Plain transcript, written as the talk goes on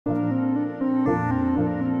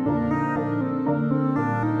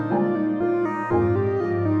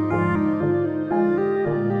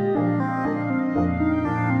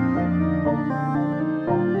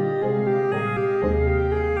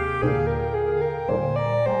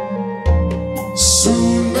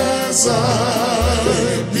as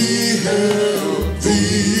I beheld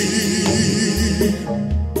thee.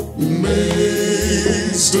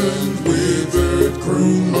 Mazed and withered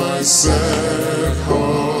grew my sad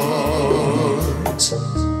heart.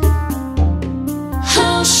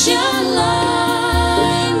 How shall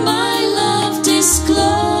I my love disclose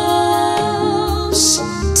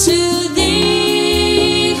to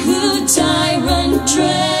thee, who tyrant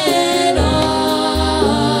dread art?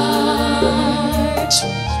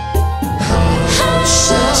 How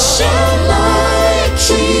shall I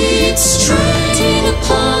keep straight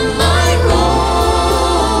upon my road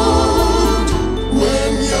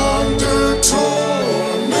when yonder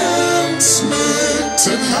torment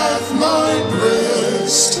smitten hath my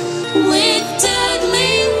breast with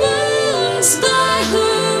deadly wounds by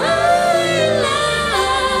her eyelash-dart?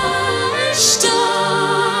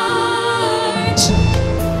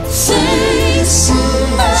 Face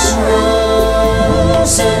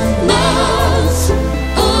arose and mouth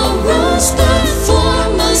arose, but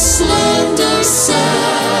form a slender sapling.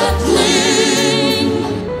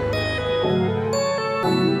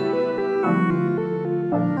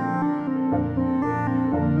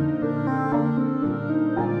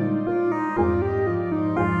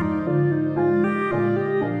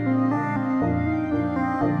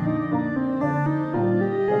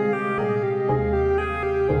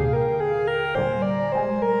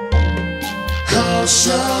 How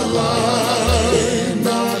shall I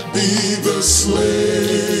not be the slave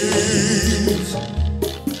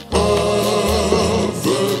of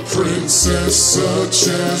a princess such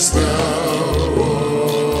as thou art?